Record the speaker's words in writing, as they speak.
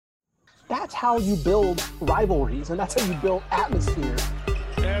that's how you build rivalries, and that's how you build atmosphere.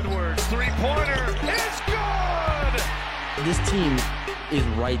 Edwards, three-pointer, it's good! This team is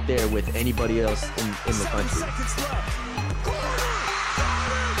right there with anybody else in the country.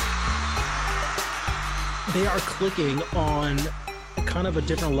 They are clicking on kind of a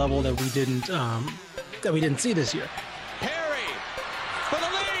different level that we didn't see this year. Perry for the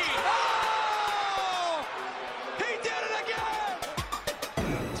lead! Oh! He did it again!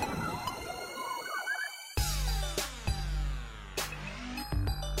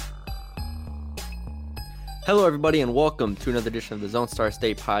 Hello, everybody, and welcome to another edition of the Zone Star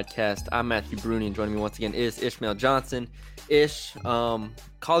State podcast. I'm Matthew Bruni, and joining me once again is Ishmael Johnson. Ish,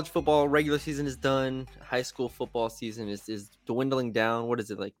 college football regular season is done. High school football season is dwindling down. What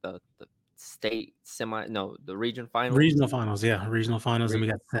is it, like the state the region finals? Regional finals, yeah. Regional finals, and we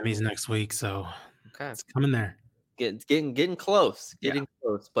got semis next week, so it's coming there. Getting close.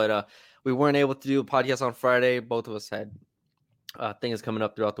 Close. But we weren't able to do a podcast on Friday. Both of us had things coming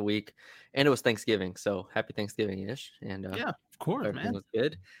up throughout the week, and it was Thanksgiving, so happy Thanksgiving-ish. And yeah, of course, everything man. was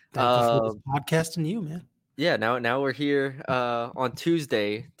good. Thank you for this podcast and you, man. Yeah, now we're here on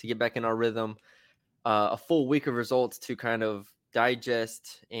Tuesday to get back in our rhythm. A full week of results to kind of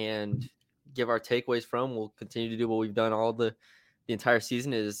digest and give our takeaways from. We'll continue to do what we've done all the entire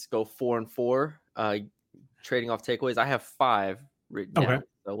season, is go 4-4, trading off takeaways. I have 5 written down,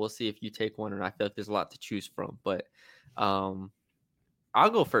 so we'll see if you take one, and I feel like there's a lot to choose from. But I'll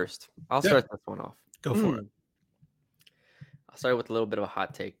go first. I'll start this one off. Go for it. I'll start with a little bit of a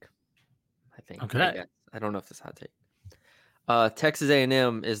hot take, I think. Okay. I don't know if it's a hot take. Texas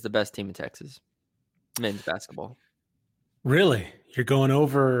A&M is the best team in Texas, men's basketball. Really? You're going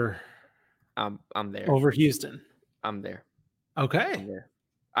over? I'm there. Over Houston? I'm there. Okay. I'm there.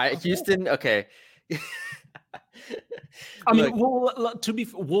 Houston. Okay. I mean,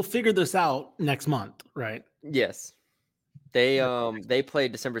 we'll figure this out next month, right? Yes. They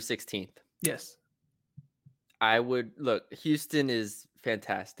played December 16th. Yes. Houston is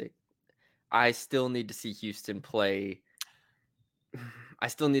fantastic. I still need to see Houston play. I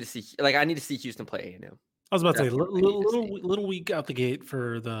need to see Houston play A&M. I was about to say, little weak out the gate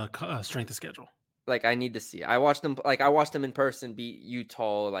for the strength of schedule. I need to see. I watched them in person beat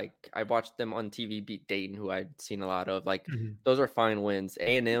Utah. I watched them on TV beat Dayton, who I'd seen a lot of. Those are fine wins.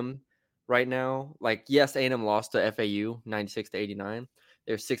 A&M right now, yes, A&M lost to FAU 96-89.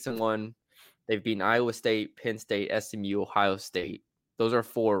 They're 6-1. They've beaten Iowa State, Penn State, SMU, Ohio State. Those are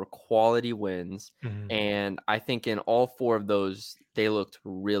 4 quality wins, and I think in all 4 of those, they looked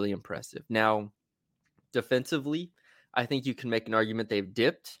really impressive. Now, defensively, I think you can make an argument they've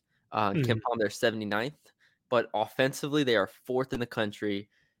dipped. KenPom, they're 79th, but offensively, they are 4th in the country.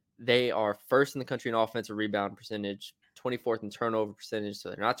 They are 1st in the country in offensive rebound percentage, 24th in turnover percentage, so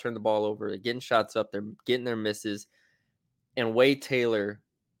they're not turning the ball over. They're getting shots up. They're getting their misses. And Wade Taylor,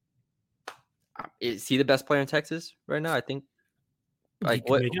 is he the best player in Texas right now? I think. You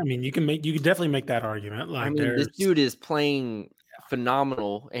can definitely make that argument. This dude is playing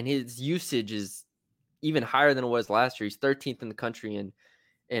phenomenal, and his usage is even higher than it was last year. He's 13th in the country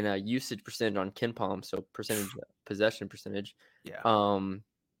in a usage percentage on KenPom, so possession percentage. Yeah.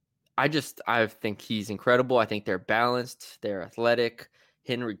 I think he's incredible. I think they're balanced. They're athletic.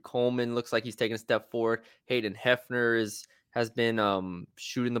 Henry Coleman looks like he's taking a step forward. Hayden Hefner has been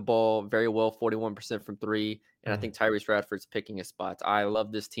shooting the ball very well, 41% from 3. And I think Tyrese Radford's picking his spots. I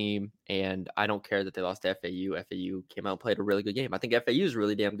love this team, and I don't care that they lost to FAU. FAU came out and played a really good game. I think FAU is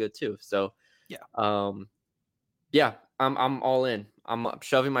really damn good too. So, I'm all in. I'm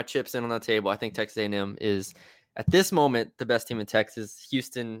shoving my chips in on the table. I think Texas A&M is, at this moment, the best team in Texas.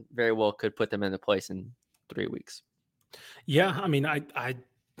 Houston very well could put them into place in 3 weeks. Yeah, I mean, I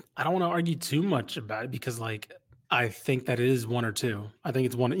don't want to argue too much about it because, I think that it is 1 or 2. I think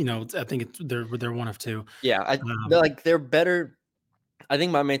it's one. I think they're 1 of 2. Yeah, they're better. I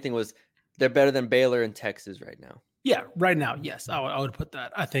think my main thing was they're better than Baylor and Texas right now. Yeah, right now, yes, I would put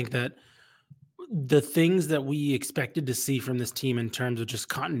that. I think that the things that we expected to see from this team in terms of just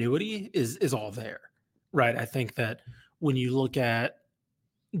continuity is all there, right? I think that when you look at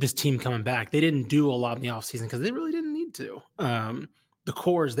this team coming back, they didn't do a lot in the offseason because they really didn't need to. The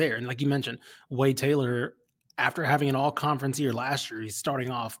core is there, and like you mentioned, Wade Taylor, after having an all-conference year last year, he's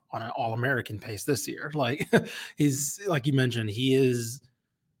starting off on an all-American pace this year. He's, like you mentioned, he is,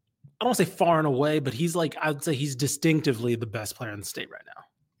 I don't want to say far and away, but I would say he's distinctively the best player in the state right now.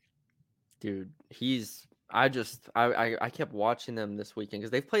 Dude, I kept watching them this weekend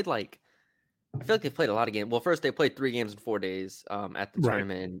because they've played I feel like they've played a lot of games. Well, first they played 3 games in 4 days at the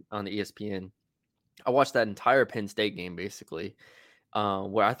tournament on the ESPN. I watched that entire Penn State game basically.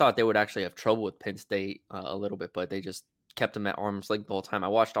 where I thought they would actually have trouble with Penn State a little bit, but they just kept them at arm's length the whole time. I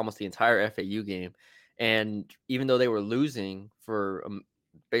watched almost the entire FAU game, and even though they were losing for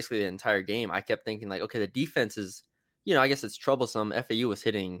basically the entire game, I kept thinking like, okay, the defense is, I guess it's troublesome. FAU was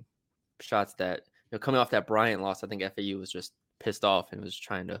hitting shots that, coming off that Bryant loss, I think FAU was just pissed off and was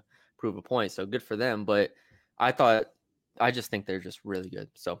trying to prove a point. So good for them. But I just think they're just really good.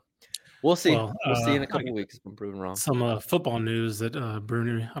 So we'll see. We'll see in a couple weeks if I'm proven wrong. Some football news that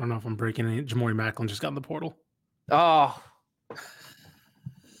Bruni, I don't know if I'm breaking any. Jamori Macklin just got in the portal. Oh,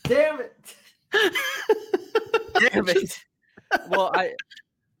 damn it. Damn it. Well, I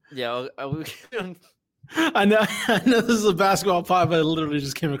know this is a basketball pod, but it literally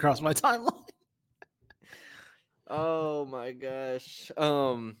just came across my timeline. Oh my gosh.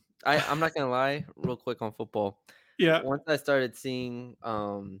 I'm not gonna lie, real quick on football. Yeah. Once I started seeing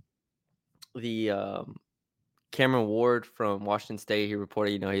the Cameron Ward from Washington State, he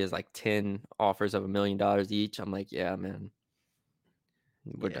reported, he has like 10 offers of $1 million each. I'm like, yeah, man.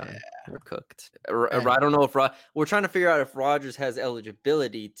 We're done. We're cooked. I don't know if we're trying to figure out if Rodgers has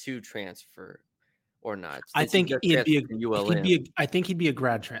eligibility to transfer or not. I think he'd be a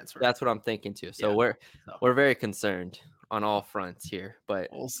grad transfer. That's what I'm thinking too. So we're very concerned on all fronts here, but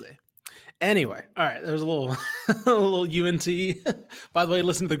we'll see. Anyway, all right. There's a little UNT. By the way,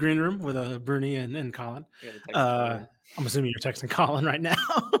 listen to the green room with Bruni and Colin. I'm assuming you're texting Colin right now.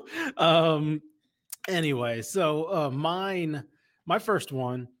 Anyway, so my first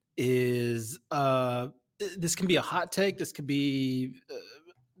one is this can be a hot take. This could be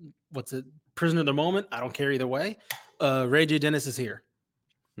prisoner of the moment. I don't care either way. Ray J. Dennis is here.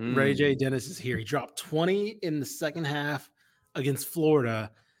 Ray J. Dennis is here. He dropped 20 in the second half against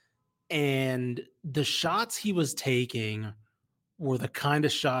Florida, and the shots he was taking were the kind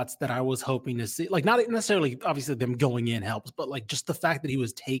of shots that I was hoping to see. Like, not necessarily, obviously, them going in helps, but like just the fact that he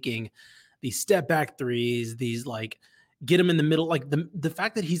was taking these step back threes, these like get him in the middle, like the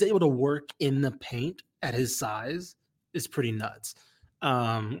fact that he's able to work in the paint at his size is pretty nuts.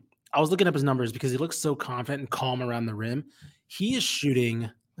 I was looking up his numbers because he looks so confident and calm around the rim. He is shooting,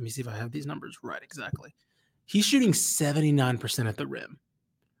 let me see if I have these numbers right exactly. He's shooting 79% at the rim.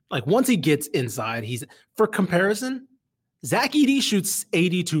 Like once he gets inside, for comparison, Zach Edey shoots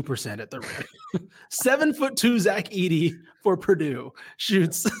 82% at the rim. 7'2" Zach Edey for Purdue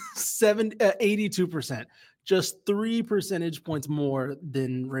shoots 82%. Just 3 percentage points more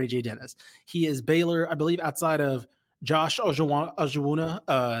than Ray J. Dennis. He is Baylor, I believe, outside of Josh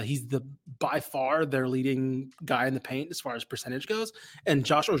Ojawuna. He's by far their leading guy in the paint as far as percentage goes. And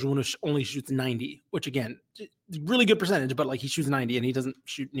Josh Ojawuna only shoots 90, which again, really good percentage, but like he shoots 90 and he doesn't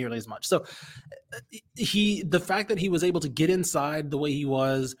shoot nearly as much. So the fact that he was able to get inside the way he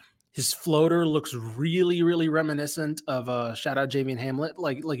was, his floater looks really, really reminiscent of shout out Javian Hamlet,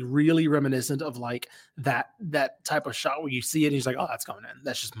 like really reminiscent of like that type of shot where you see it and he's like, oh, that's going in.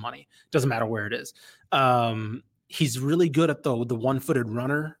 That's just money. Doesn't matter where it is. He's really good at the one-footed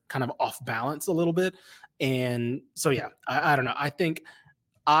runner, kind of off balance a little bit. And so, yeah, I don't know. I think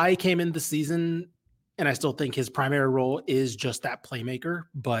I came in the season and I still think his primary role is just that playmaker,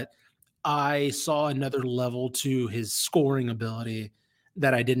 but I saw another level to his scoring ability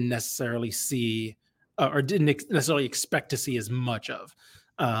that I didn't necessarily see or didn't necessarily expect to see as much of.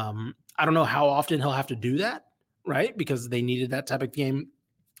 I don't know how often he'll have to do that, right? Because they needed that type of game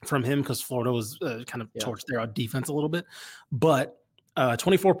from him because Florida was kind of torched their defense a little bit. But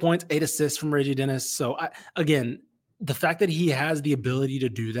 24 points, 8 assists from Ray J. Dennis. So, again, the fact that he has the ability to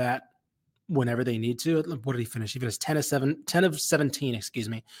do that whenever they need to. What did he finish? He finished 10 of 17,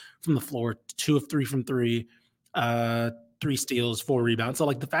 from the floor, 2 of 3 from 3, 3 steals, 4 rebounds. So,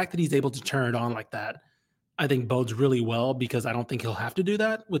 like, the fact that he's able to turn it on like that, I think bodes really well because I don't think he'll have to do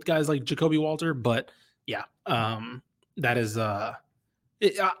that with guys like Jacoby Walter. But, yeah, that is I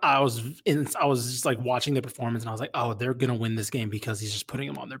was just like watching the performance and I was like, oh, they're going to win this game because he's just putting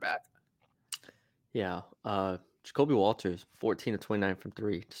them on their back. Yeah. Jacoby Walters, 14 of 29 from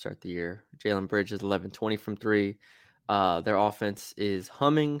 3 to start the year. Jalen Bridges, 11-20 from 3. Their offense is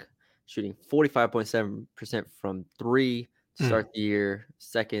humming, shooting 45.7% from 3 to start the year.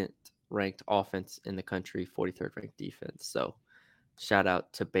 Second ranked offense in the country, 43rd ranked defense. So shout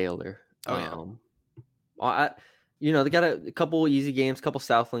out to Baylor. They got a couple easy games, couple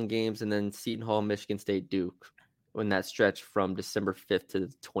Southland games, and then Seton Hall, Michigan State, Duke in that stretch from December 5th to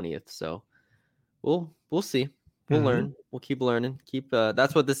the 20th. So we'll see. We'll learn. We'll keep learning.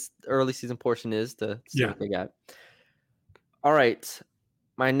 That's what this early season portion is, to see what they got. All right.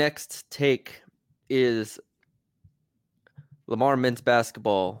 My next take is Lamar men's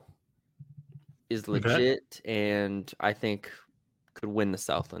basketball is legit, and I think could win the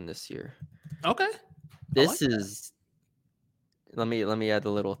Southland this year. Okay. This is let me add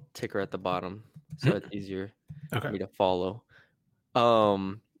the little ticker at the bottom so it's easier for me to follow.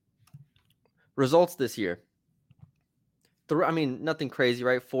 Results this year. Nothing crazy,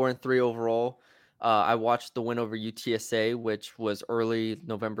 right? 4-3 overall. I watched the win over UTSA, which was early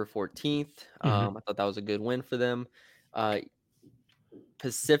November 14th. I thought that was a good win for them.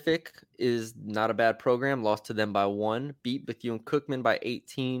 Pacific is not a bad program. Lost to them by 1. Beat Bethune-Cookman by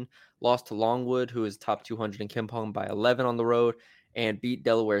 18. Lost to Longwood, who is top 200 in Kimpong, by 11 on the road. And beat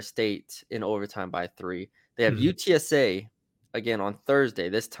Delaware State in overtime by 3. They have UTSA again on Thursday,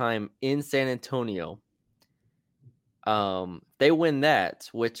 this time in San Antonio. They win that,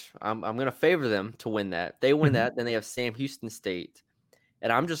 which I'm going to favor them to win that. They win that. Then they have Sam Houston State.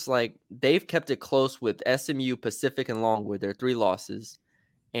 And I'm just like, they've kept it close with SMU, Pacific, and Longwood. They're 3 losses.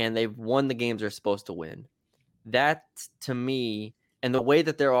 And they've won the games they're supposed to win. That, to me, and the way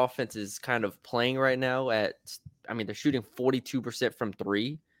that their offense is kind of playing right now they're shooting 42% from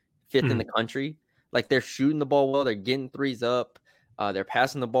 3, 5th in the country. Like, they're shooting the ball well. They're getting threes up. They're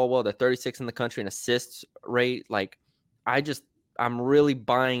passing the ball well. They're 36 in the country in assists rate. Like, I'm really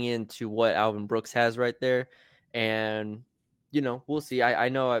buying into what Alvin Brooks has right there. And, we'll see. I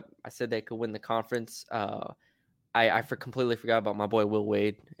know I said they could win the conference. I completely forgot about my boy Will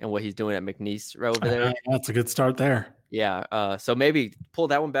Wade and what he's doing at McNeese right over there. That's a good start there. Yeah. So maybe pull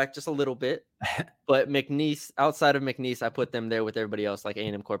that one back just a little bit. But McNeese, outside of McNeese, I put them there with everybody else, like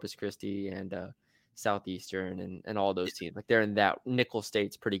A&M Corpus Christi and Southeastern and all those teams. Like, they're in that. Nickel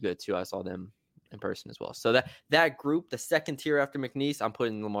State's pretty good too. I saw them in person as well. So that group, the second tier after McNeese, I'm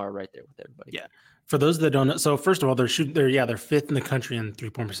putting Lamar right there with everybody. Yeah. For those that don't know, so first of all, they're 5th in the country in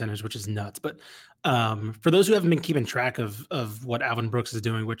 3-point percentage, which is nuts. But for those who haven't been keeping track of what Alvin Brooks is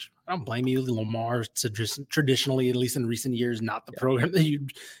doing, which I don't blame you, Lamar to just traditionally, at least in recent years, not the program that you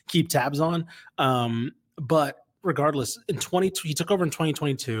keep tabs on. But regardless, he took over in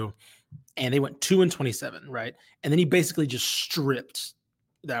 2022, and they went 2-27, right? And then he basically just stripped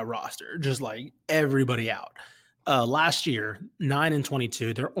that roster, just like everybody out. Last year,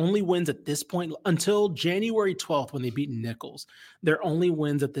 9-22. Their only wins at this point until January 12th when they beat Nichols. Their only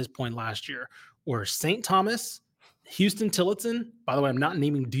wins at this point last year were St. Thomas, Houston Tillotson. By the way, I'm not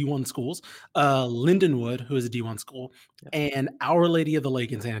naming D1 schools. Lindenwood, who is a D1 school, and Our Lady of the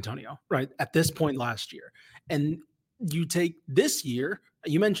Lake in San Antonio. Right at this point last year, and you take this year.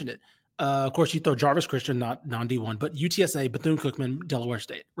 You mentioned it. Of course, you throw Jarvis Christian, not non-D1, but UTSA, Bethune-Cookman, Delaware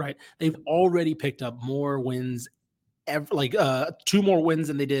State, right? They've already picked up more wins, 2 more wins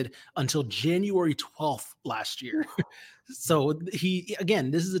than they did until January 12th last year. So this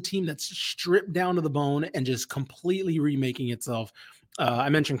is a team that's stripped down to the bone and just completely remaking itself. I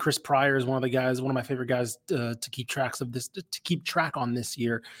mentioned Chris Pryor is one of my favorite guys to keep track on this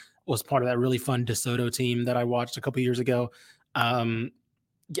year. Was part of that really fun DeSoto team that I watched a couple years ago.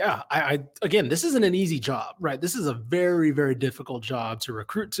 Again, this isn't an easy job, right? This is a very, very difficult job to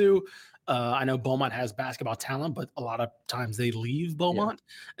recruit to. I know Beaumont has basketball talent, but a lot of times they leave Beaumont.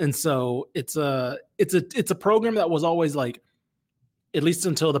 Yeah. And so it's a program that was always like, at least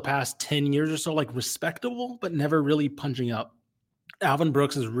until the past 10 years or so, like respectable, but never really punching up. Alvin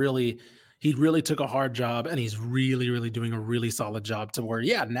Brooks he really took a hard job, and he's really, really doing a really solid job to where,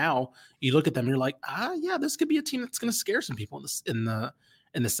 now you look at them and you're like, this could be a team that's going to scare some people in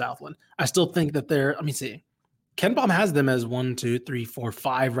the Southland. I still think that let me see. KenPom has them as 1, 2, 3, 4,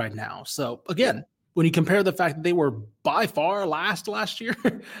 5 right now. So again, when you compare the fact that they were by far last year,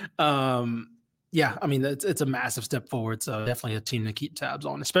 it's a massive step forward. So definitely a team to keep tabs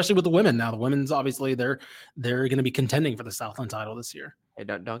on, especially with the women. Now the women's obviously they're going to be contending for the Southland title this year. Hey,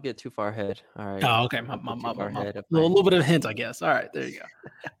 don't get too far ahead. All right. Oh, okay. A little bit of a hint, I guess. All right, there you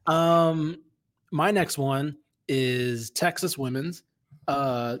go. My next one is Texas women's.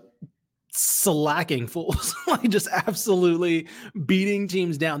 Slacking fools, like just absolutely beating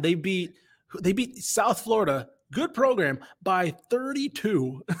teams down. They beat South Florida, good program, by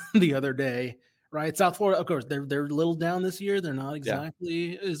 32 the other day, right? South Florida, of course, they're a little down this year. They're not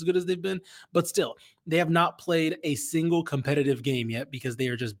exactly as good as they've been, but still, they have not played a single competitive game yet because they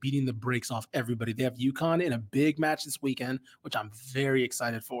are just beating the brakes off everybody. They have UConn in a big match this weekend, which I'm very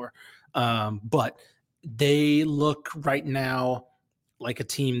excited for. But they look right now like a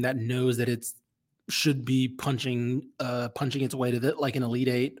team that knows that it should be punching its way to like an Elite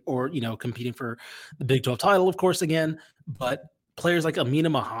Eight or, competing for the Big 12 title, of course, again. But players like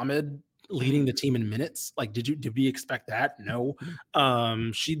Amina Mohammed leading the team in minutes, like, did we expect that? No.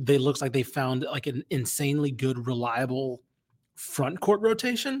 They looks like they found like an insanely good, reliable front court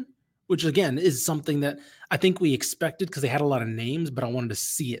rotation, which again is something that I think we expected because they had a lot of names, but I wanted to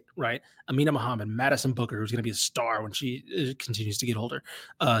see it, right? Amina Muhammad, Madison Booker, who's going to be a star when she continues to get older.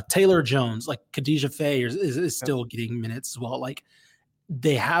 Taylor Jones, like Khadijah Faye is still getting minutes as well. Like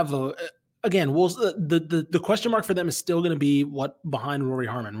they have again, the question mark for them is still going to be what behind Rory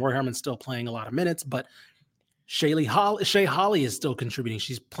Harmon. Rory Harmon's still playing a lot of minutes, but Shea Holly is still contributing.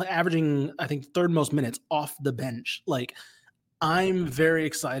 She's averaging, I think, third most minutes off the bench. Like, I'm very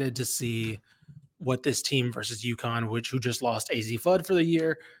excited to see what this team versus UConn, who just lost AZ Fudd for the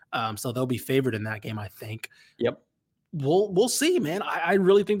year. So they'll be favored in that game, I think. Yep. We'll see, man. I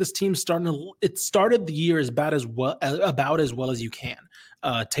really think this team's it started the year about as well as you can.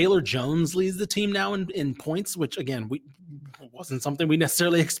 Taylor Jones leads the team now in points, which again, wasn't something we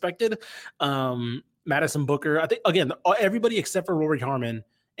necessarily expected. Madison Booker, I think, again, everybody except for Rory Harmon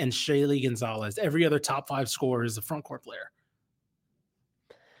and Shaylee Gonzalez, every other top 5 scorer is a front court player.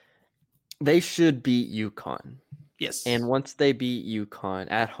 They should beat UConn. Yes. And once they beat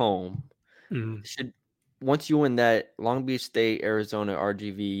UConn at home, once you win that, Long Beach State, Arizona,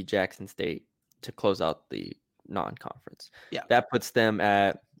 RGV, Jackson State to close out the non-conference. Yeah. That puts them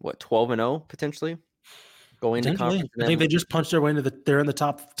at, 12-0 potentially? Going to conference. I think they just punched their way into they're in the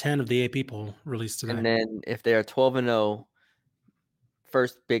top 10 of the AP poll released today. And then if they are 12-0,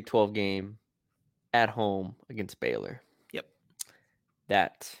 first Big 12 game at home against Baylor. Yep.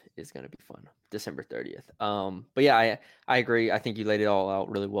 That is going to be fun. December 30th. But yeah, I agree. I think you laid it all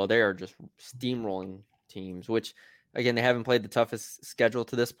out really well. They are just steamrolling teams, which again, they haven't played the toughest schedule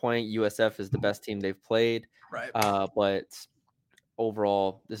to this point. USF is the best team they've played. Right. But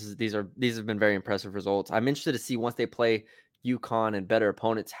overall, these have been very impressive results. I'm interested to see once they play UConn and better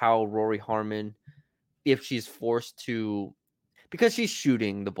opponents, how Rory Harmon, if she's forced to, because she's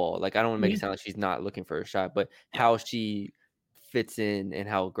shooting the ball. Like, I don't want to make it sound like she's not looking for a shot, but how she fits in and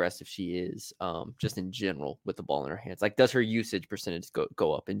how aggressive she is, just in general with the ball in her hands. Like, does her usage percentage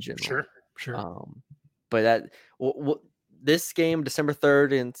go up in general? Sure. But that this game, December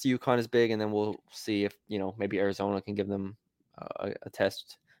 3rd, and UConn is big, and then we'll see if maybe Arizona can give them a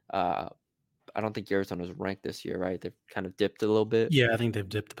test. I don't think Arizona's ranked this year, right? They've kind of dipped a little bit. Yeah, I think they've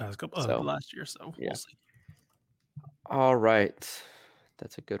dipped the past couple last year, so we'll see. All right,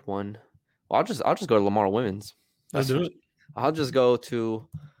 that's a good one. Well, I'll just go to Lamar Women's. Let's do it. I'll just go to.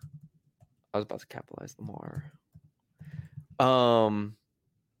 I was about to capitalize Lamar.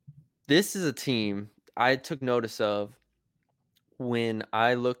 This is a team I took notice of when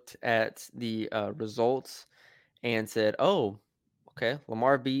I looked at the results and said, "Oh, okay,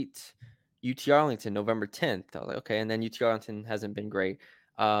 Lamar beat UT Arlington November 10th." I was like, "Okay," and then UT Arlington hasn't been great.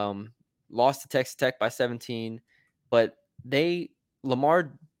 Lost to Texas Tech by 17, but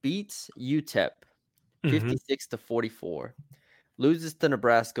Lamar beats UTEP 56-44. Loses to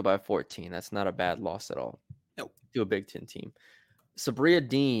Nebraska by 14. That's not a bad loss at all. Nope. To a Big Ten team. Sabria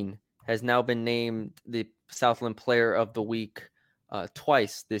Dean has now been named the Southland Player of the Week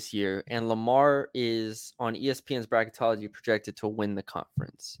twice this year, and Lamar is on ESPN's bracketology projected to win the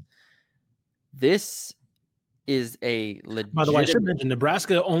conference. This is a legitimate. By the way, I should mention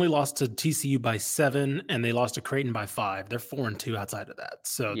Nebraska only lost to TCU by 7, and they lost to Creighton by 5. They're 4-2 outside of that,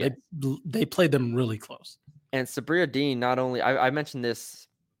 so yes. They played them really close. And Sabria Dean, not only I mentioned this,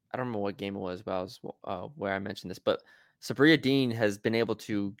 I don't remember what game it was, but I was where I mentioned this, but Sabria Dean has been able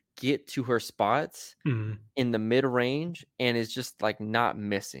to get to her spots in the mid range and is just like not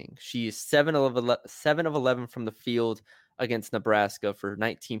missing. She's 7 of 11 from the field against Nebraska for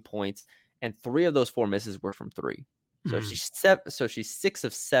 19 points, and 3 of those 4 misses were from 3. So she's 6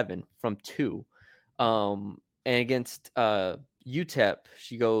 of 7 from 2. And against UTEP,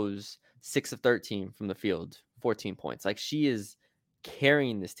 she goes 6 of 13 from the field, 14 points. Like, she is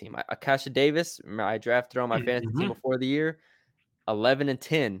carrying this team. Akasha Davis, I drafted her on my fantasy team before the year,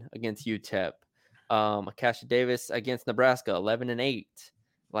 11-10 against UTEP. Akasha Davis against Nebraska, 11-8.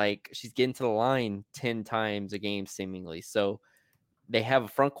 Like, she's getting to the line 10 times a game seemingly. So they have a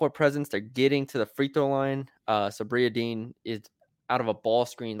front court presence. They're getting to the free throw line. Sabria Dean is out of a ball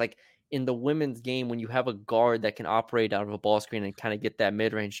screen. Like, in the women's game, when you have a guard that can operate out of a ball screen and kind of get that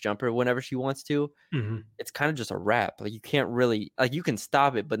mid-range jumper whenever she wants to, it's kind of just a wrap. Like, you can't really, like, you can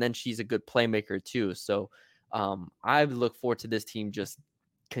stop it, but then she's a good playmaker too. So I look forward to this team just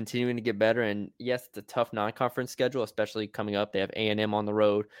continuing to get better. And yes, it's a tough non-conference schedule, especially coming up. They have A&M on the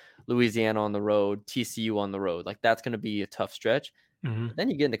road, Louisiana on the road, TCU on the road. Like, that's going to be a tough stretch. Then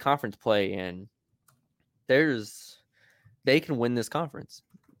you get into conference play, and they can win this conference.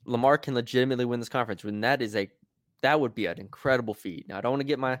 Lamar can legitimately win this conference, and that would be an incredible feat. Now, I don't want to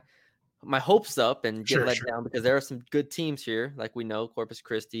get my my hopes up and get Sure, let sure. down because there are some good teams here. Like we know, Corpus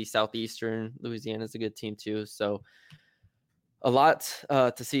Christi, Southeastern Louisiana is a good team too. So a lot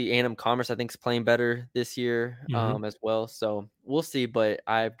to see. A&M Commerce, I think, is playing better this year as well. So we'll see. But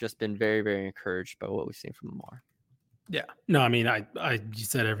I've just been very, very encouraged by what we've seen from Lamar. Yeah. No, I mean, you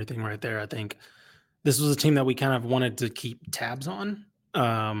said everything right there. I think this was a team that we kind of wanted to keep tabs on.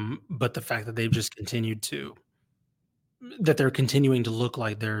 But the fact that they've just they're continuing to look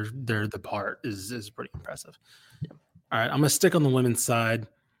like they're the part is pretty impressive. Yeah. All right, I'm gonna stick on the women's side.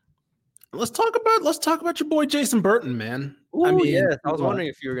 Let's talk about your boy Jason Burton, man. Ooh, I mean, yes, I was wondering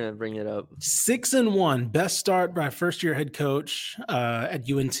if you were gonna bring it up. 6-1, best start by first-year head coach at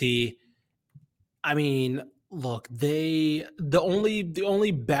UNT. I mean, look, the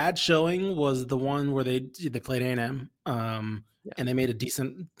only bad showing was the one where they played A&M, and they made a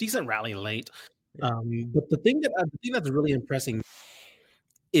decent rally late. Yeah. But the thing that's really impressing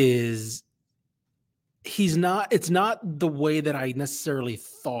is it's not the way that I necessarily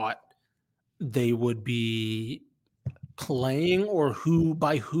thought they would be playing or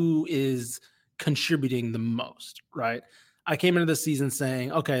who is contributing the most, right? I came into the season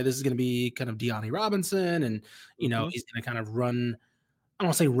saying, okay, this is going to be kind of Deani Robinson, and he's going to kind of run. I don't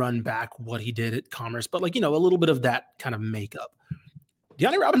want to say run back what he did at Commerce, but a little bit of that kind of makeup.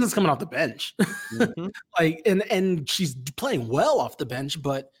 Deani Robinson's coming off the bench, and she's playing well off the bench,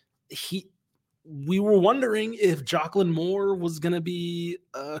 but we were wondering if Jocelyn Moore was going to be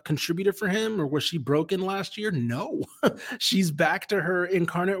a contributor for him, or was she broken last year? No, she's back to her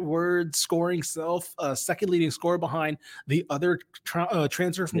incarnate word scoring self, second leading scorer behind the other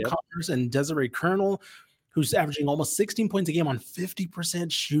transfer from Commerce and Desiree Colonel, who's averaging almost 16 points a game on 50%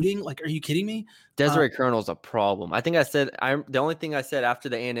 shooting. Like, are you kidding me? Desiree Colonel's a problem. I think the only thing I said after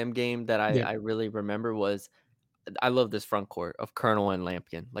the A&M game that I really remember was, I love this front court of Colonel and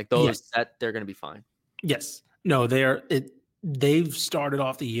Lampkin. Like those, that they're going to be fine. Yes. No, they've started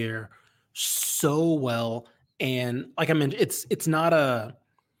off the year so well. And like I mentioned, it's not a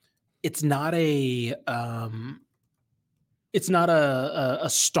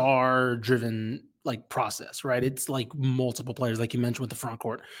star driven process, right? It's like multiple players, like you mentioned with the front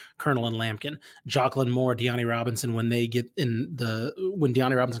court, Colonel and Lampkin, Jocelyn Moore, Deani Robinson. When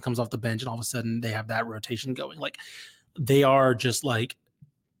Deani Robinson comes off the bench and all of a sudden they have that rotation going, like they are just like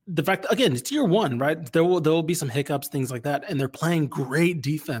the fact that, again, it's year one, right? There will be some hiccups, things like that, and they're playing great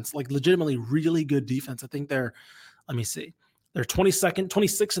defense, like legitimately really good defense. I think they're 26th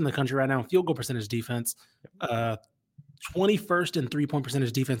in the country right now in field goal percentage defense. 21st in 3-point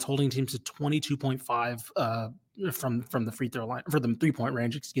percentage defense, holding teams to 22.5 from the free throw line, for the 3-point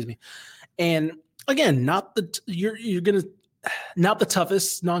range, excuse me. And again, not the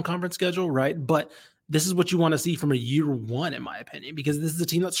toughest non-conference schedule, right? But this is what you want to see from a year one, in my opinion, because this is a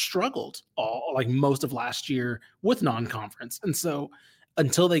team that struggled most of last year with non-conference. And so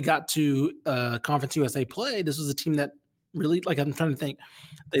until they got to Conference USA play, this was a team that really, I'm trying to think,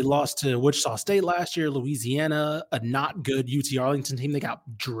 they lost to Wichita State last year, Louisiana, a not good UT Arlington team. They got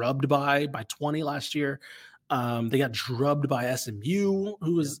drubbed by 20 last year. They got drubbed by SMU,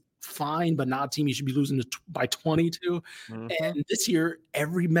 who was fine, but not a team you should be losing by 20 to. Mm-hmm. And this year,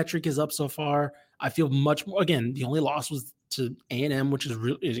 every metric is up so far. I feel much more, again, the only loss was to A&M, which is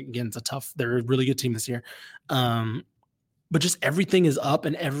really, again, they're a really good team this year. But just everything is up,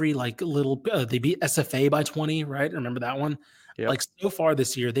 and every little they beat SFA by 20, right? Remember that one? Yep. So far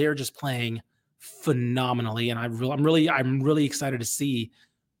this year, they are just playing phenomenally, and I'm really excited to see.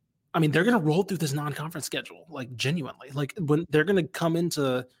 I mean, they're going to roll through this non-conference schedule, genuinely. When they're going to come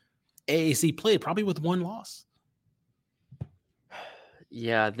into AAC play, probably with one loss.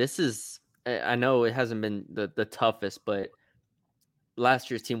 Yeah, this is. I know it hasn't been the toughest, but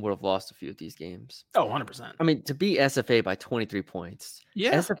last year's team would have lost a few of these games. Oh, 100%. I mean, to beat SFA by 23 points.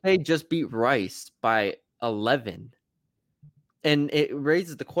 Yeah. SFA just beat Rice by 11. And it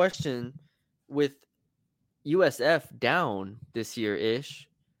raises the question, with USF down this year-ish,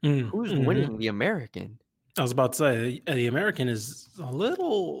 who's winning the American? I was about to say, the American is a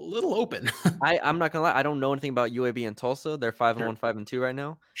little open. I'm not going to lie. I don't know anything about UAB and Tulsa. They're 5-1, 5-2 right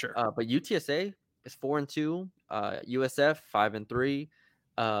now. Sure. But UTSA is 4-2. USF 5-3,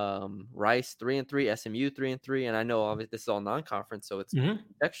 Rice 3-3, SMU 3-3, and I know obviously this is all non-conference, so it's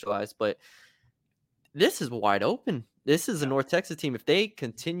contextualized, but this is wide open. This is a North Texas team. If they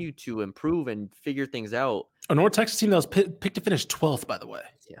continue to improve and figure things out, a North Texas team that was picked to finish 12th, by the way.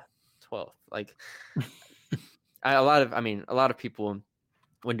 Yeah, 12th. A lot of people,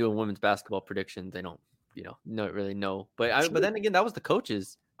 when doing women's basketball predictions, they don't, really know. But then again, that was the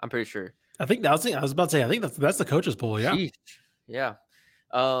coaches. I'm pretty sure. I think I was about to say, I think that's the coaches poll. Yeah. Sheesh. Yeah.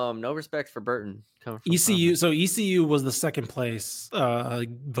 No respect for Burton coming from ECU. So ECU was the second place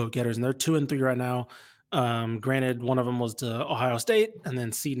vote getters, and they're 2-3 right now. Granted, one of them was to Ohio State and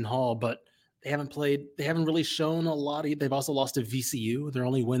then Seton Hall, but they haven't really shown a lot. They've also lost to VCU. Their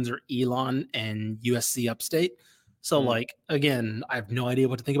only wins are Elon and USC Upstate. So, like, again, I have no idea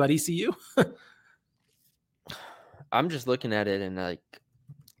what to think about ECU. I'm just looking at it and like,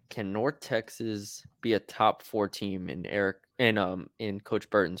 can North Texas be a top 4 team in Coach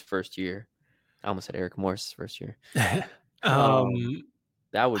Burton's first year? I almost said Eric Morris' first year.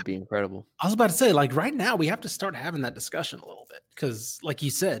 That would be incredible. I was about to say, like, right now we have to start having that discussion a little bit because, like you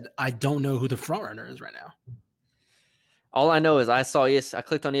said, I don't know who the front runner is right now. All I know is I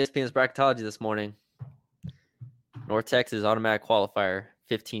clicked on ESPN's bracketology this morning. North Texas automatic qualifier,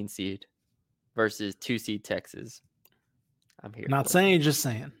 15 seed versus 2 seed Texas. I'm here. Not saying, just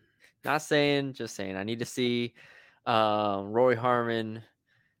saying. Not saying, just saying. I need to see Rory Harmon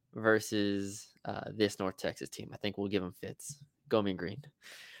versus this North Texas team. I think we'll give them fits. Go Mean Green.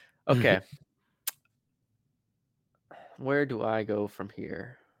 Okay. Where do I go from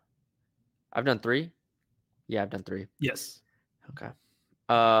here? I've done 3. Yeah, I've done 3. Yes. Okay.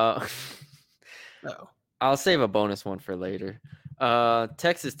 I'll save a bonus one for later.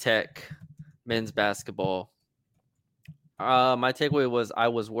 Texas Tech men's basketball. My takeaway was I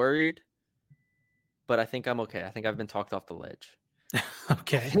was worried, but I think I'm okay. I think I've been talked off the ledge.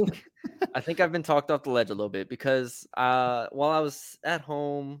 Okay. I think I've been talked off the ledge a little bit because while I was at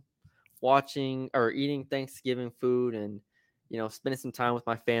home watching or eating Thanksgiving food and, spending some time with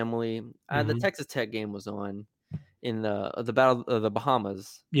my family, the Texas Tech game was on in the Battle of the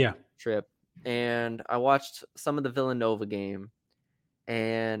Bahamas trip. And I watched some of the Villanova game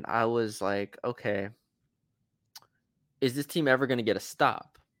and I was like, okay, is this team ever going to get a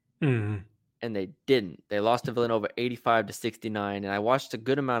stop? And they didn't. They lost to Villanova 85-69. And I watched a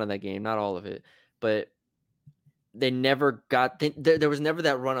good amount of that game, not all of it, but they never got. There was never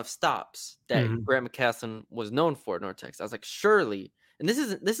that run of stops that Grant McCasland was known for at North Texas. I was like, surely, and this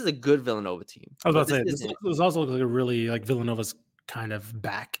is a good Villanova team. I was about to say this was also like a really like Villanova's kind of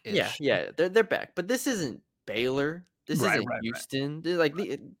back-ish. Yeah, they're back, but this isn't Baylor. This isn't Houston.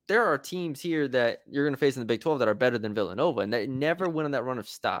 Right. There are teams here that you're going to face in the Big 12 that are better than Villanova, and they never went on that run of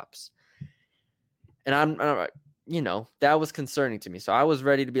stops. And I'm that was concerning to me. So I was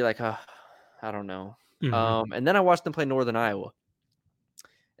ready to be like, I don't know. And then I watched them play Northern Iowa,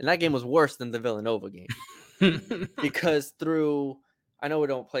 and that game was worse than the Villanova game because I know we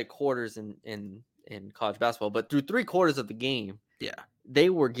don't play quarters in college basketball, but through 3 quarters of the game, they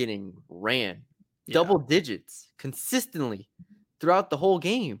were getting ran. Double digits consistently throughout the whole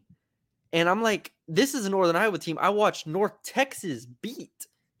game. And I'm like, this is a Northern Iowa team I watched North Texas beat.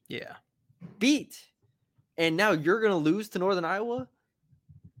 And now you're going to lose to Northern Iowa?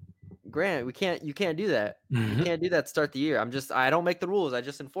 Grant, you can't do that. You can't do that to start the year. I don't make the rules. I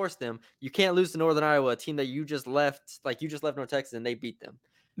just enforce them. You can't lose to Northern Iowa, a team that you just left North Texas and they beat them.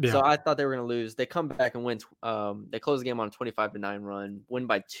 So I thought they were going to lose. They come back and win. They close the game on a 25-9 run, win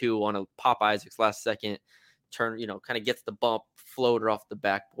by 2 on a Pop Isaacs last second turn, kind of gets the bump floater off the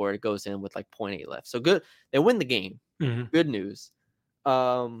backboard. It goes in with like 0.8 left. So good. They win the game. Good news.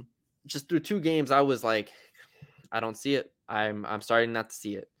 Just through 2 games, I was like, I don't see it. I'm starting not to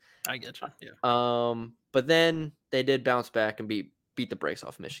see it. I get you. Yeah. But then they did bounce back and beat the brakes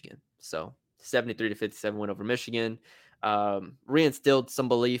off Michigan. So 73-57 win over Michigan. Reinstilled some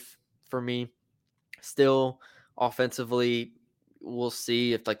belief for me. Still offensively, we'll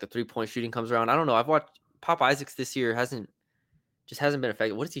see if like the 3-point shooting comes around. I don't know. I've watched Pop Isaacs this year hasn't been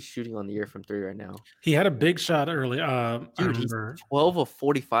effective. What is he shooting on the year from 3 right now? He had a big shot early. Dude, he's 12 of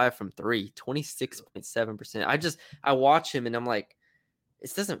 45 from 3, 26.7%. I watch him and I'm like,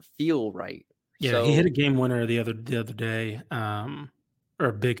 it doesn't feel right. Yeah, so, he hit a game winner the other day. Or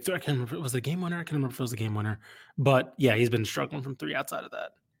a big 3. I can't remember if it was the game winner. I can't remember if it was the game winner. But yeah, he's been struggling from 3 outside of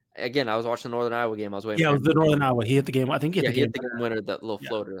that. Again, I was watching the Northern Iowa game. I was waiting. Yeah, it was the Northern Iowa. He hit the game. I think he hit the game winner, that little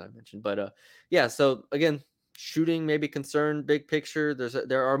floater that I mentioned. But so again, shooting maybe concern, big picture.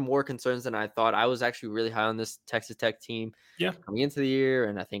 There are more concerns than I thought. I was actually really high on this Texas Tech team coming into the year,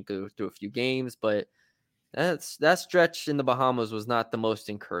 and I think through a few games, but that stretch in the Bahamas was not the most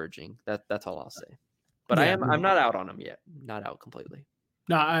encouraging. That's all I'll say. But I'm not out on them yet. Not out completely.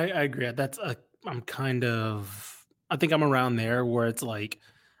 No, I agree. I think I'm around there where it's like,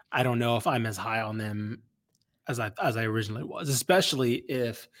 I don't know if I'm as high on them as I originally was, especially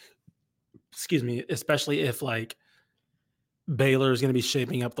if like Baylor is going to be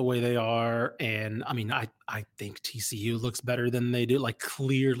shaping up the way they are. And I mean, I think TCU looks better than they do, like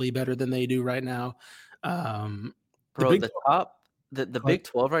clearly better than they do right now. The The Big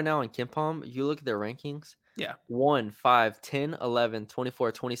 12 right now in KenPom, you look at their rankings. Yeah. 1, 5, 10, 11,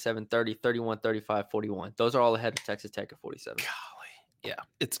 24, 27, 30, 31, 35, 41. Those are all ahead of Texas Tech at 47. Golly. Yeah.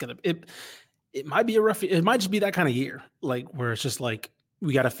 It's going to it might be a rough, it might just be that kind of year, like where it's just like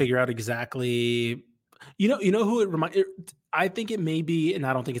we got to figure out exactly, you know who it reminds. I think it may be, and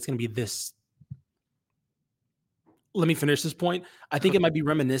I don't think it's going to be this. Let me finish this point. I think it might be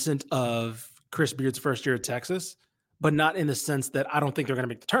reminiscent of Chris Beard's first year at Texas, but not in the sense that I don't think they're going to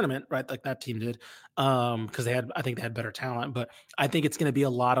make the tournament, right? Like that team did, because I think they had better talent. But I think it's going to be a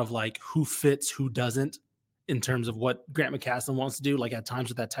lot of like who fits, who doesn't, in terms of what Grant McCasland wants to do. Like at times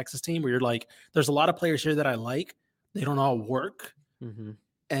with that Texas team, where you're like, there's a lot of players here that I like, they don't all work,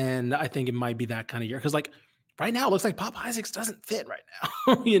 and I think it might be that kind of year because like. Right now, it looks like Pop Isaacs doesn't fit right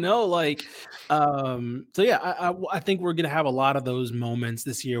now, like, so yeah, I think we're going to have a lot of those moments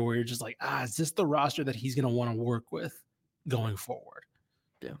this year where you're just like, is this the roster that he's going to want to work with going forward?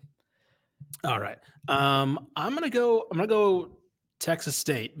 Yeah. All right. I'm going to go Texas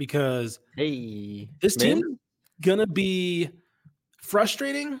State because this team going to be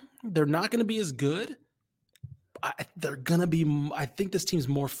frustrating. They're not going to be as good. I think this team's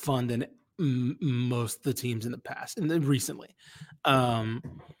more fun than most of the teams in the past and then recently,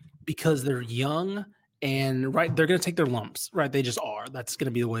 because they're young and they're going to take their lumps, right? They just are. That's going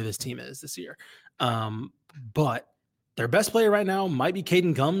to be the way this team is this year. But their best player right now might be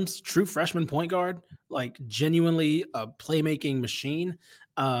Caden Gums, true freshman point guard, like genuinely a playmaking machine.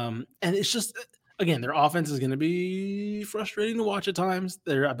 And it's just, again, their offense is going to be frustrating to watch at times.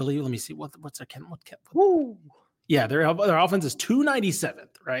 I believe, let me see what's their Woo. Yeah, their offense is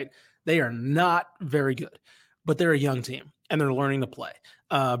 297th, right? They are not very good, but they're a young team and they're learning to play.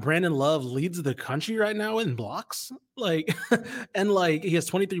 Brandon Love leads the country right now in blocks, and he has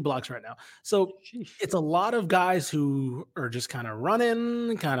 23 blocks right now. So it's a lot of guys who are just kind of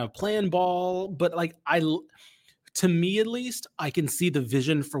running, kind of playing ball. But to me at least, I can see the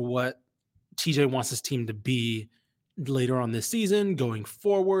vision for what TJ wants his team to be later on this season, going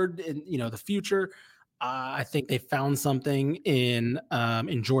forward in the future. I think they found something in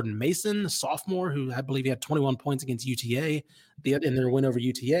Jordan Mason, the sophomore, who I believe he had 21 points against UTA in their win over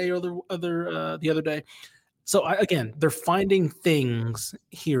UTA the other day. So again, they're finding things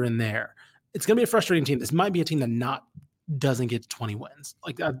here and there. It's going to be a frustrating team. This might be a team that doesn't get 20 wins.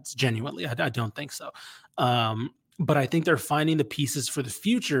 Like that's genuinely, I don't think so. But I think they're finding the pieces for the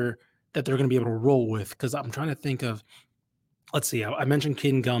future that they're going to be able to roll with. Because I'm trying to think of. Let's see. I mentioned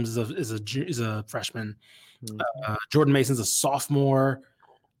Caden Gums is a freshman. Jordan Mason's a sophomore.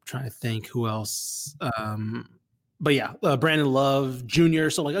 I'm trying to think who else. But yeah, Brandon Love Jr.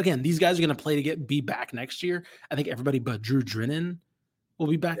 So again, these guys are going to be back next year. I think everybody but Drew Drennan will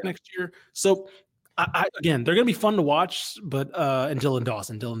be back next year. So again, they're going to be fun to watch. But and Dylan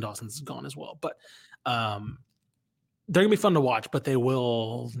Dawson's gone as well. But they're going to be fun to watch. But they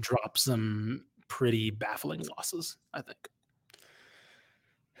will drop some pretty baffling losses, I think.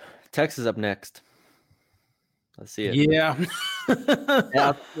 Texas up next. Let's see it. Yeah.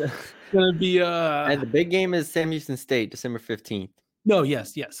 It's gonna be and the big game is Sam Houston State, December 15th. No,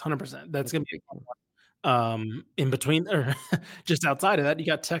 yes, 100%. That's gonna be in between or just outside of that, you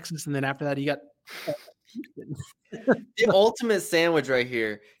got Texas, and then after that, you got the ultimate sandwich right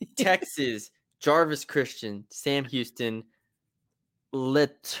here. Texas, Jarvis Christian, Sam Houston,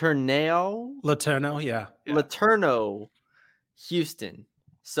 LeTourneau, yeah. LeTourneau, Houston.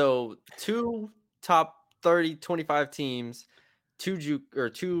 So 2 top 30, 25 teams, 2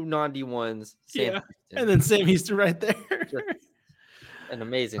 non-D1s, Houston. And then Sam Houston right there. An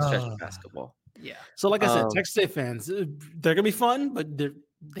amazing stretch of basketball. Yeah. So like I said, Texas State fans, they're going to be fun, but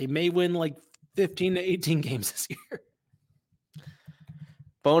they may win like 15 to 18 games this year.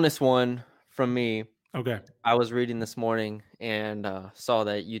 Bonus one from me. Okay. I was reading this morning and saw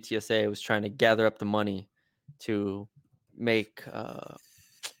that UTSA was trying to gather up the money to make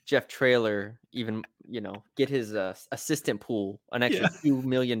Jeff Traylor even, get his assistant pool an extra $2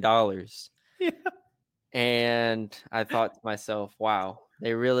 million. Yeah. And I thought to myself, wow,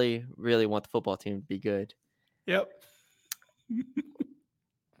 they really, really want the football team to be good. Yep.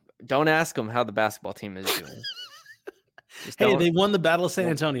 Don't ask them how the basketball team is doing. Hey, they won the Battle of San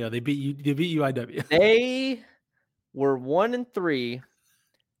Antonio. They beat UIW. They were 1-3,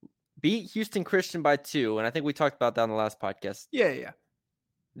 beat Houston Christian by 2, and I think we talked about that on the last podcast. Yeah.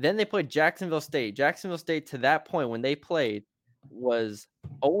 Then they played Jacksonville State. Jacksonville State, to that point when they played, was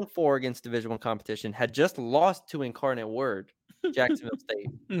 0-4 against Division I competition, had just lost to Incarnate Word, Jacksonville State.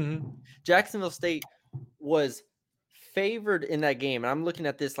 Mm-hmm. Jacksonville State was favored in that game. And I'm looking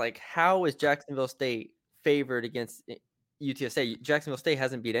at this like, how is Jacksonville State favored against UTSA. Jacksonville State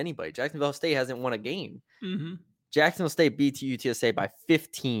hasn't beat anybody. Jacksonville State hasn't won a game. Mm-hmm. Jacksonville State beats UTSA by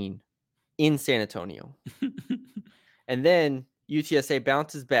 15 in San Antonio. And then UTSA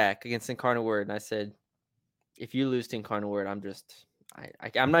bounces back against Incarnate Word. And I said, if you lose to Incarnate Word, I'm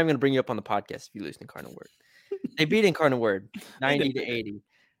not even going to bring you up on the podcast if you lose to Incarnate Word. They beat Incarnate Word 90-80.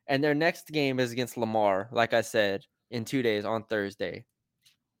 And their next game is against Lamar, like I said, in 2 days on Thursday.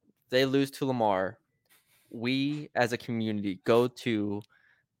 They lose to Lamar. We, as a community, go to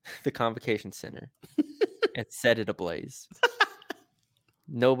the Convocation Center and set it ablaze.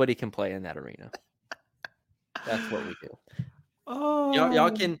 Nobody can play in that arena. That's what we do. Oh,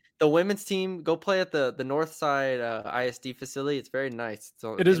 Y'all can. The women's team go play at the North Side ISD facility. It's very nice.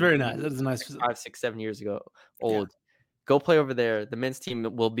 It is very nice. It is a nice facility. 5, 6, 7 years ago old. Yeah. Go play over there. The men's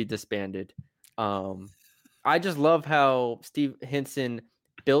team will be disbanded. I just love how Steve Henson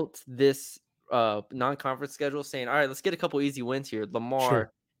built this non-conference schedule, saying, "All right, let's get a couple easy wins here: Lamar,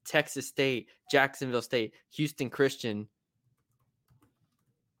 sure. Texas State, Jacksonville State, Houston Christian."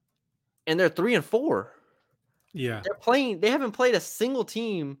 And they're 3-4. Yeah. They're playing. They haven't played a single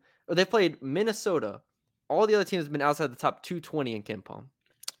team, or they played Minnesota. All the other teams have been outside the top 220 in KenPom.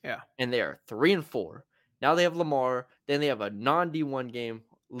 Yeah. And they are 3-4. Now they have Lamar. Then they have a non-D1 game,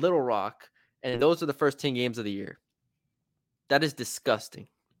 Little Rock. And those are the first 10 games of the year. That is disgusting.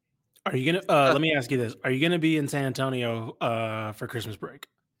 Are you going to, let me ask you this. Are you going to be in San Antonio for Christmas break?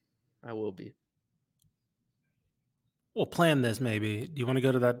 I will be. We'll plan this maybe. Do you want to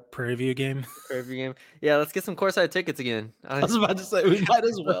go to that Prairie View game? Prairie View game? Yeah, let's get some courtside tickets again. I was about to say, we might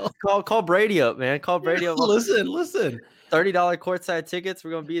as well. Call Brady up, man. Call Brady up. Listen. $30 courtside tickets.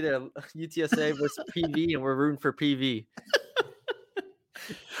 We're going to be there. UTSA versus PV, and we're rooting for PV.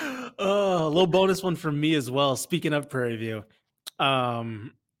 A little bonus one from me as well. Speaking of Prairie View,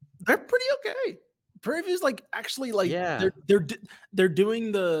 they're pretty okay. Prairie View's they're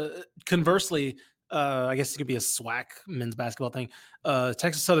doing the conversely. I guess it could be a SWAC men's basketball thing.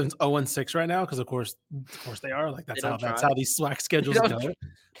 Texas Southern's 0-6 right now because of course they are. Like that's how these SWAC schedules go.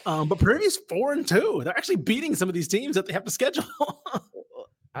 But Prairie View's 4-2. They're actually beating some of these teams that they have to schedule.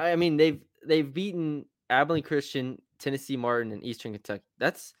 I mean, they've beaten Abilene Christian, Tennessee Martin, and Eastern Kentucky.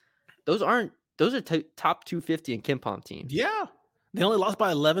 Those are top 250 in KenPom teams. Yeah. They only lost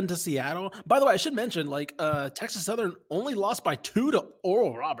by 11 to Seattle. By the way, I should mention, Texas Southern only lost by 2 to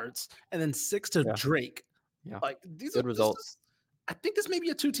Oral Roberts and then 6 to Drake. Yeah. These good results. I think this may be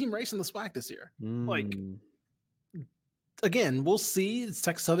a 2-team race in the SWAC this year. Again, we'll see. It's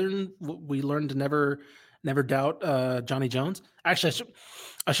Texas Southern. We learned to never doubt Johnny Jones. Actually,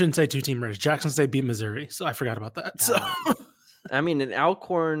 I shouldn't say 2-team race. Jackson State beat Missouri, so I forgot about that. So, I mean, an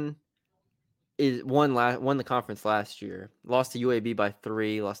Alcorn won the conference last year. Lost to UAB by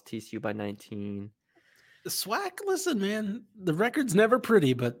 3. Lost to TCU by 19. The SWAC, listen, man, the record's never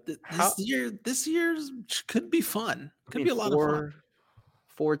pretty, but this year's could be fun. Could be a lot of fun.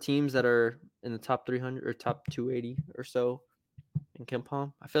 4 teams that are in the top 300 or top 280 or so in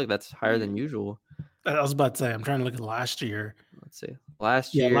KenPom. I feel like that's higher than usual. I was about to say, I'm trying to look at last year. Let's see.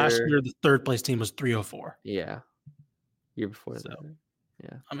 Last year, the third place team was 304. Yeah. Year before that.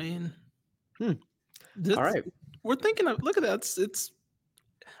 Yeah. I mean, all right. We're thinking of, look at that. It's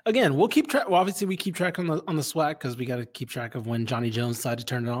again, we'll keep track. Well, obviously we keep track on the SWAC because we got to keep track of when Johnny Jones decided to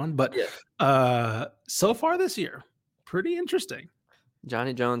turn it on. But so far this year, pretty interesting.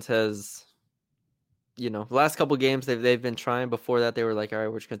 Johnny Jones has, the last couple games they've been trying. Before that, they were like, all right,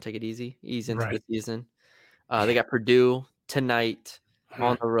 we're just gonna take it easy into the season. They got Purdue tonight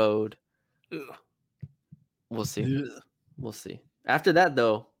on the road. Ugh. We'll see. Ugh. We'll see. After that,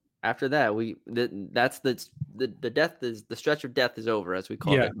 that's the death is the stretch of death is over, as we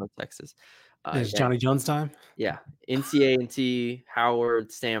call it in North Texas. It's Johnny Jones time. Yeah, NCAA,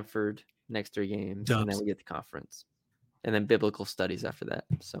 Howard, Stanford next 3 games, and then we get the conference, and then biblical studies after that.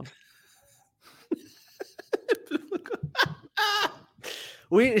 So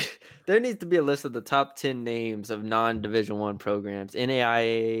there needs to be a list of the top 10 names of non-Division I programs,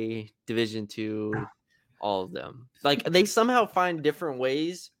 NAIA, Division II, all of them. Like they somehow find different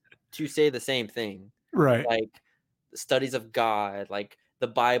ways to say the same thing, right? Like the studies of God, like the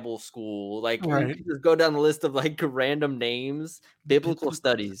Bible school, like you can just go down the list of like random names. Biblical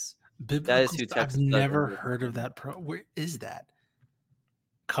studies. That is who Texas. I've never heard of that. Where is that?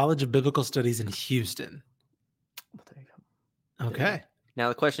 College of Biblical Studies in Houston. There you go. Okay. Now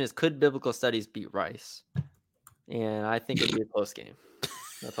the question is, could Biblical Studies beat Rice? And I think it'd be a close game.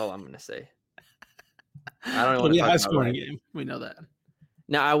 That's all I'm going to say. I don't know. It'll be a high-scoring game. We know that.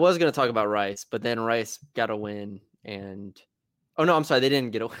 Now, I was going to talk about Rice, but then Rice got a win, and oh no, I'm sorry, they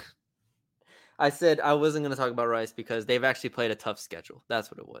didn't get a win. I said I wasn't going to talk about Rice because they've actually played a tough schedule.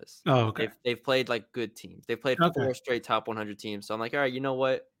 That's what it was. Oh, okay. They've played like good teams. They've played 4 straight top 100 teams. So I'm like, all right, you know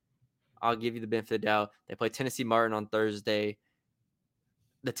what? I'll give you the benefit of the doubt. They play Tennessee Martin on Thursday.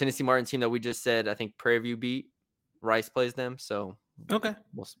 The Tennessee Martin team that we just said, I think Prairie View beat. Rice plays them. So okay,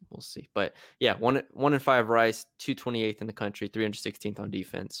 we'll see. But yeah, 1-5 Rice, 228th in the country, 316th on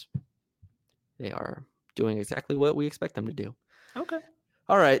defense. They are doing exactly what we expect them to do. Okay.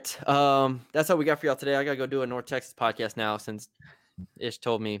 All right. That's all we got for y'all today. I gotta go do a North Texas podcast now since Ish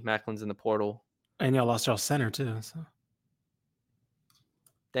told me Macklin's in the portal. And y'all lost y'all center too. So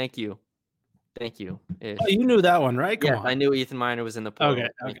thank you. Ish. Oh, you knew that one, right? Come on. I knew Ethan Miner was in the portal.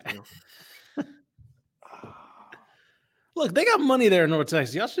 Okay. Look, they got money there in North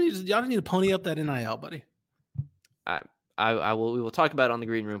Texas. Y'all need to pony up that NIL, buddy. I will. We will talk about it on the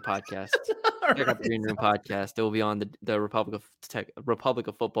Green Room podcast. Check out the Green Room podcast. It will be on the Republic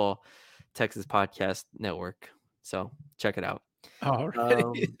of Football Texas podcast network. So check it out. All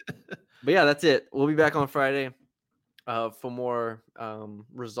right. But yeah, that's it. We'll be back on Friday for more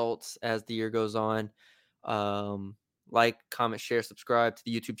results as the year goes on. Like, comment, share, subscribe to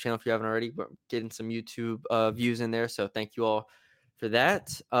the YouTube channel if you haven't already. We're getting some YouTube views in there, so thank you all for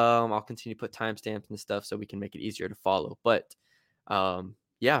that. I'll continue to put timestamps and stuff so we can make it easier to follow. But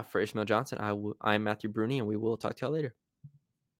yeah, for Ishmael Johnson, I'm Matthew Bruni, and we will talk to y'all later.